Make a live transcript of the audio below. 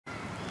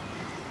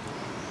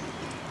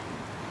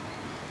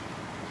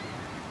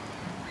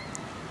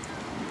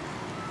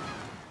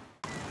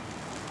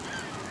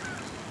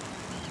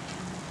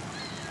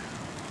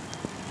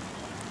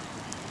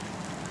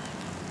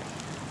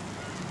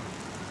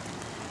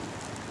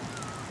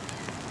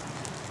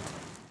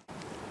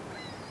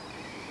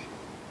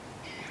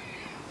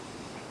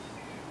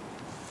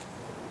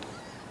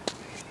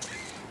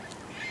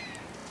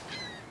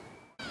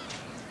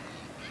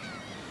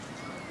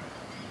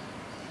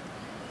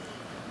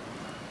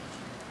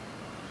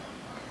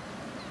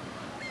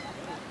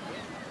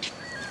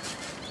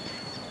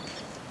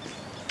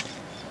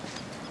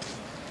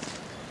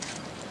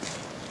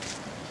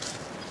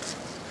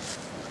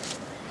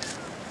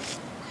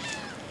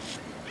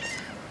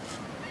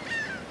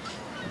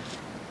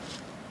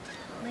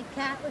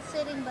cat was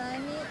sitting by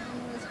me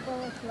and it was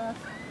full of fluff.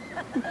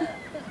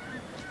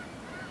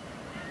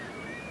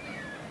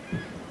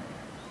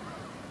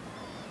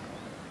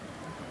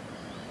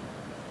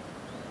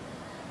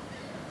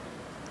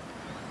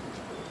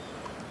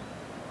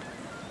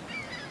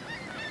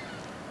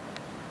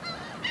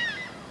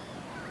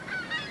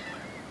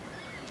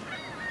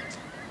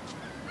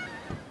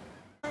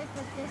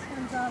 What this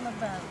one's all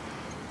about.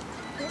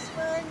 This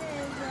one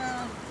is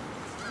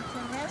it's a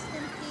rest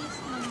in peace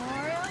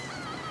memorial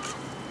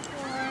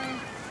for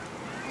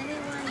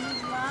anyone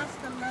who's lost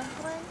a loved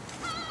one.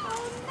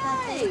 That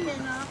they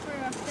can offer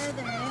a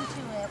feather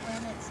into it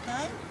when it's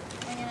done.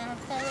 They're gonna have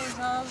feathers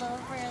all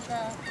over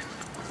the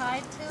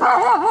tied to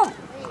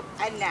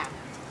it. Enough.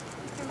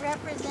 To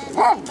represent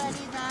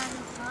anybody that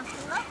has lost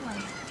a loved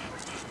one.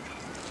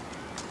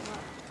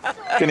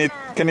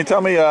 Can you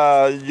tell me,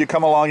 you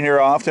come along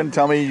here often?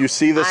 Tell me you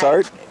see this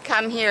art?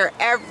 Come here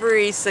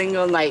every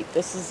single night.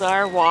 This is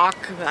our walk.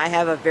 I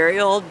have a very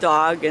old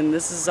dog and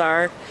this is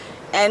our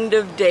end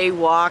of day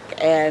walk,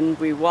 and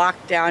we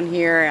walk down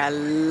here. I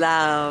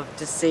love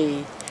to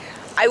see.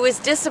 I was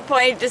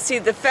disappointed to see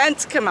the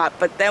fence come up,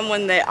 but then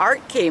when the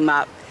art came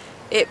up,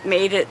 it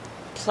made it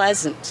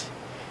pleasant.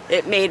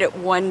 It made it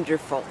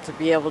wonderful to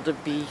be able to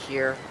be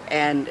here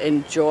and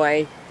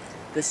enjoy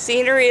the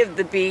scenery of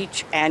the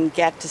beach and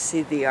get to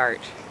see the art.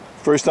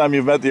 First time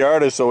you've met the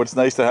artist, so it's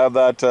nice to have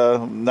that, to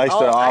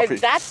offer.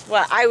 That's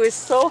what I was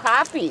so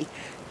happy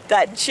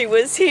that she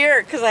was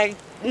here, because I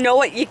know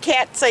what you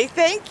can't say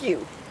thank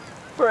you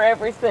for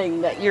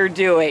everything that you're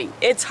doing.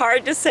 It's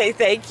hard to say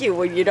thank you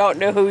when you don't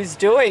know who's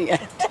doing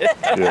it.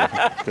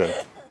 Yeah,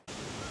 good.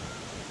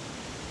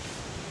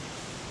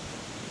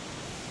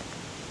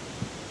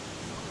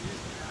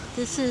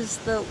 This is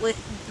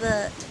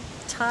the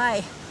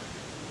tie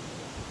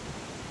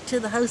to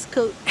the house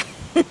coat.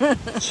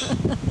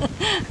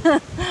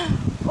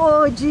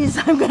 Oh geez,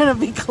 I'm gonna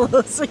be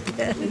close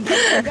again.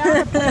 You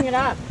gotta bring it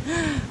up.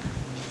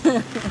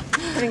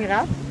 Bring it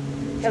up.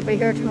 He'll be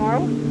here tomorrow.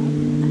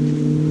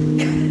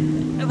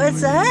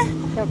 What's that?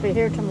 He'll be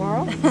here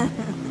tomorrow. Did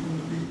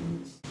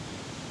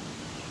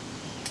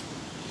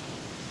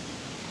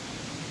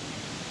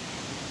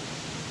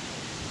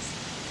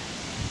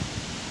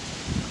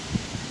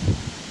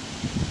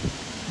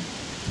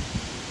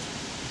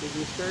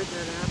you start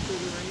that after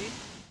the rain?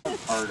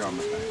 Hard on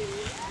the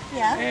thing.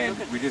 Yeah. And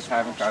we just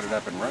haven't got it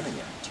up and running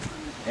yet.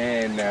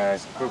 And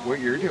but what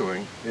you're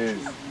doing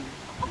is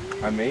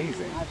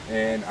amazing.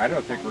 And I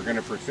don't think we're going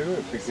to pursue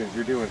it because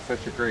you're doing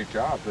such a great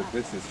job that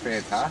this is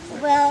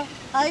fantastic. Well,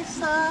 I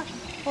saw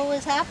what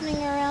was happening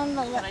around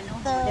the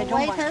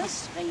White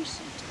House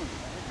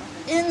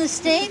in the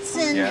States,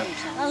 and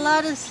a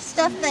lot of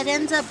stuff that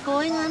ends up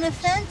going on a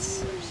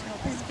fence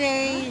is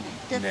very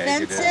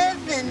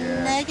defensive and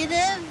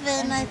negative,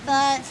 and I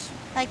thought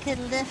I could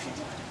lift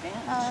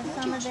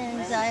some of the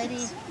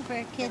anxiety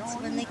for kids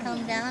when they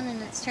come down,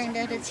 and it's turned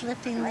out it's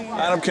lifting the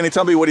Adam, can you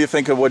tell me, what do you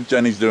think of what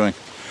Jenny's doing?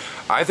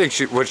 I think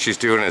what she's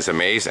doing is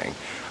amazing.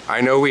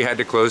 I know we had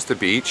to close the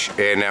beach,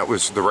 and that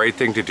was the right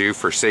thing to do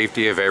for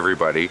safety of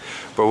everybody,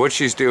 but what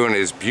she's doing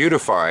is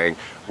beautifying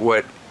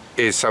what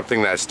is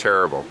something that's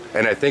terrible.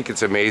 And I think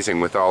it's amazing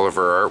with all of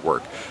her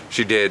artwork.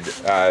 She did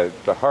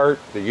the heart,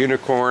 the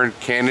unicorn,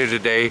 Canada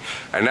Day,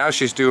 and now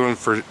she's doing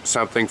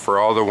something for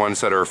all the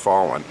ones that are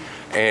fallen,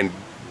 and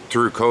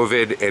through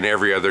COVID and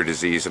every other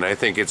disease, and I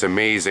think it's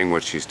amazing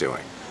what she's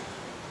doing.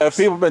 Have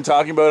people been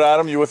talking about,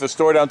 Adam, you with a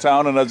store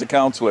downtown and as a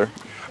counselor?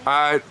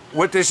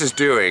 What this is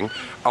doing,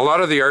 a lot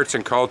of the arts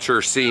and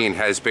culture scene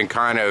has been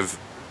kind of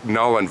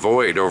null and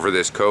void over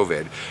this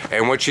COVID,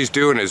 and what she's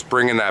doing is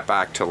bringing that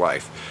back to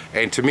life.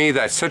 And to me,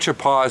 that's such a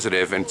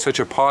positive, and such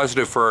a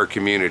positive for our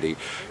community,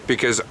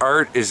 because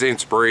art is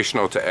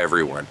inspirational to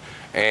everyone,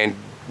 and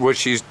what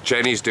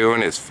Jenny's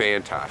doing is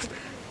fantastic.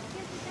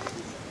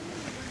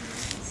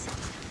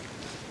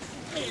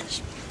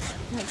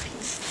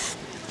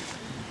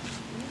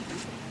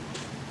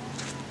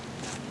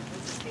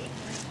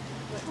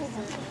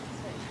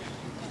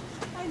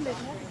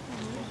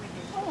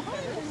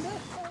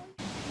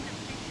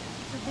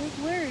 It's a big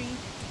worry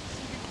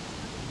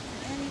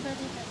for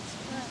anybody that's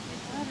got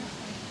water.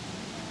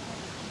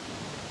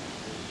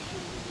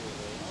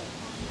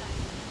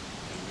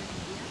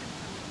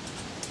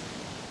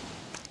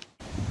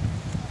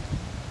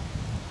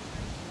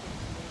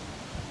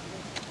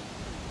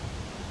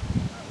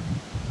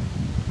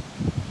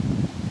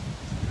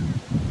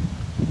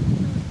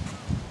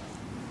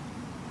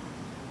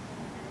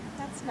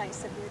 That's nice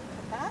of you to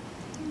put that.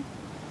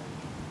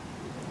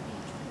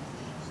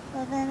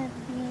 Well, then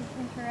it'd be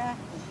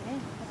interactive,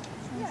 right?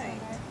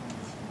 Right.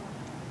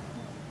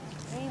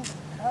 Rainbow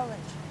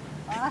colors.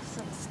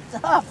 Awesome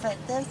stuff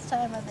at this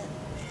time of the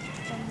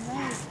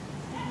night.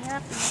 Pretty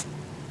happy.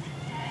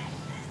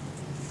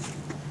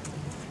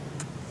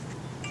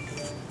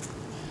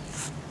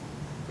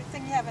 Good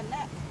thing you have a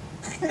net.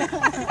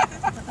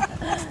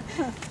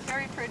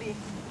 Very pretty.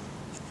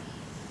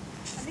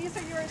 And these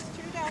are yours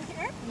too down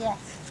here?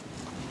 Yes.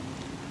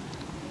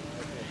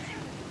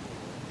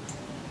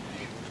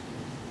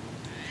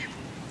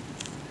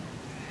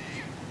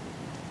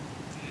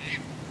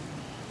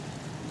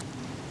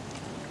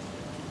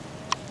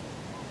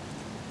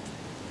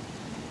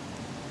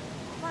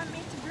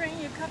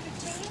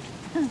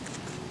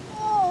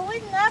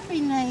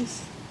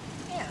 nice.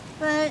 Yeah.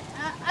 But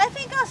I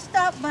think I'll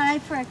stop by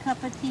for a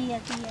cup of tea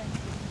at the end.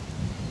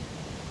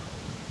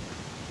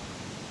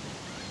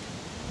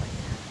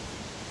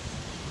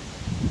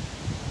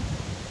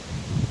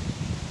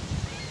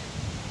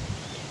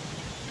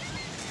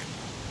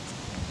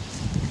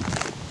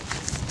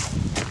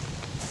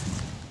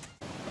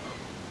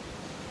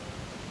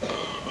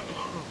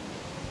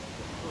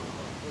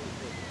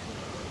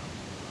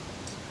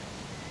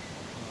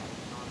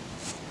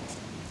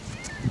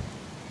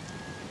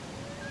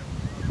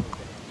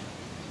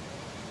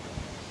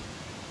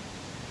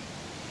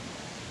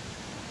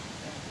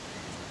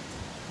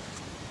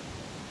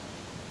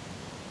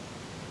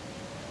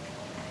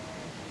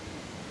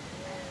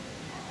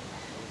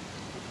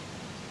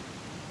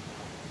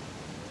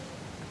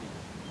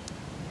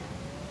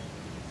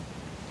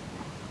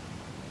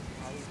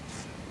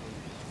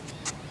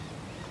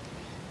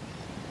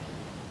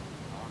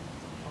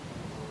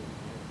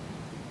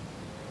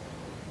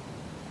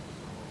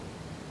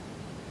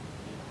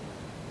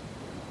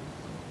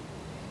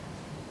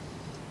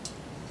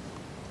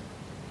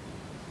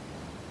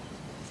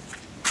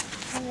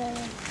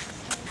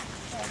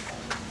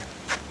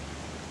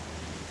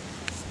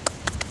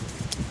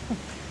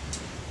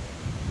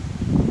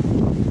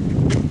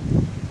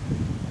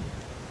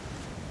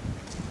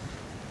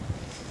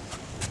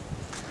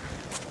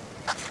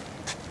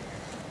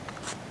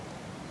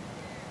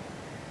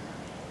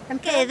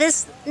 Okay,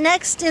 this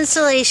next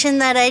installation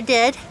that I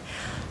did,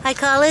 I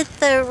call it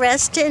the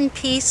Rest in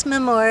Peace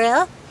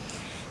Memorial.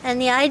 And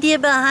the idea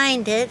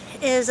behind it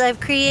is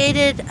I've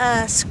created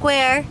a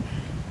square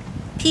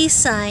peace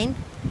sign,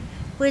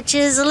 which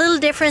is a little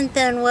different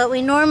than what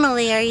we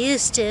normally are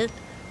used to.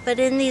 But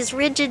in these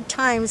rigid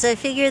times, I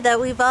figured that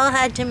we've all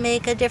had to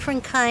make a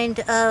different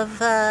kind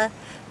of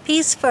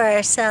peace for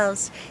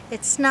ourselves.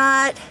 It's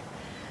not,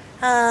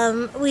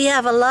 we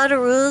have a lot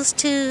of rules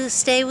to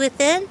stay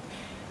within,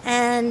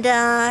 and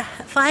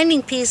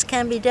finding peace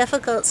can be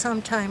difficult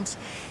sometimes.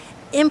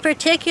 In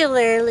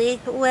particularly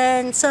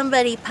when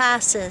somebody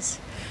passes.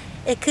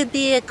 It could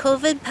be a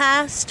COVID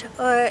passed,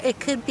 or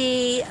it could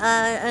be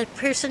a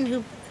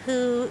person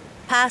who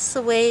passed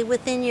away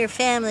within your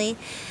family.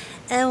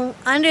 And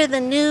under the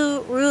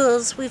new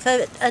rules, we've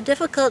had a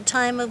difficult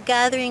time of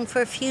gathering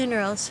for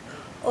funerals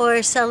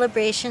or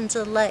celebrations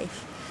of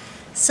life.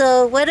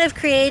 So what I've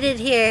created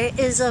here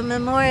is a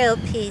memorial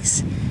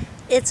piece.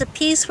 It's a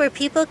piece where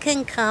people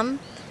can come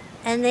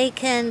and they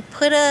can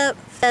put a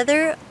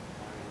feather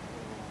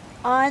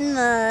on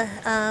the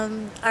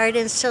art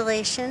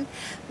installation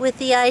with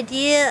the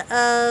idea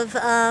of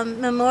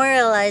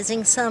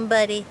memorializing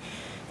somebody.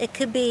 It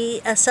could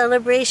be a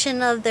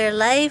celebration of their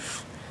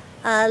life,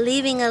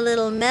 leaving a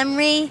little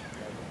memory,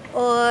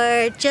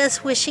 or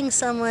just wishing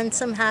someone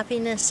some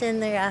happiness in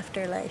their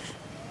afterlife.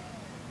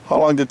 How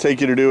long did it take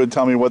you to do it?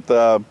 Tell me what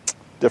the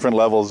different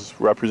levels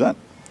represent.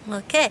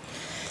 Okay,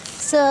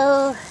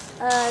 so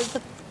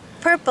the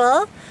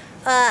purple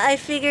I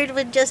figured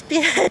would just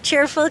be a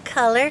cheerful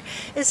color.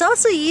 It's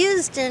also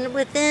used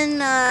within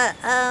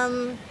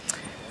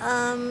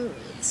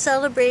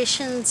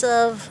celebrations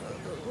of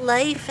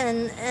life,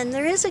 and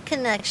there is a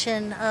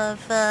connection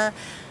of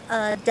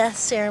death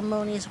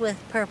ceremonies with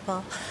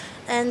purple.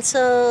 And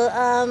so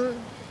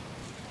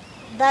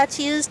that's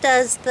used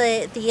as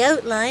the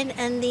outline,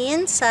 and the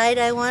inside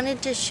I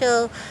wanted to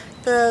show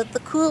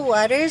the cool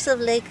waters of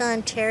Lake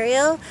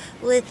Ontario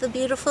with the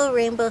beautiful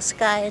rainbow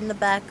sky in the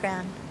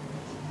background.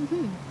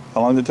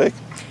 How long did it take?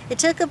 It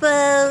took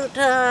about,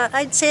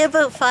 I'd say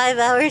about 5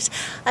 hours.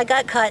 I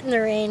got caught in the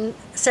rain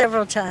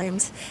several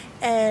times,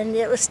 and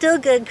it was still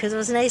good because it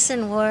was nice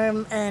and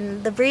warm,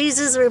 and the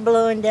breezes were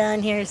blowing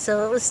down here,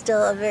 so it was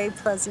still a very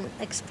pleasant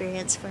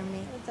experience for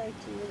me. It's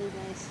actually really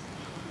nice.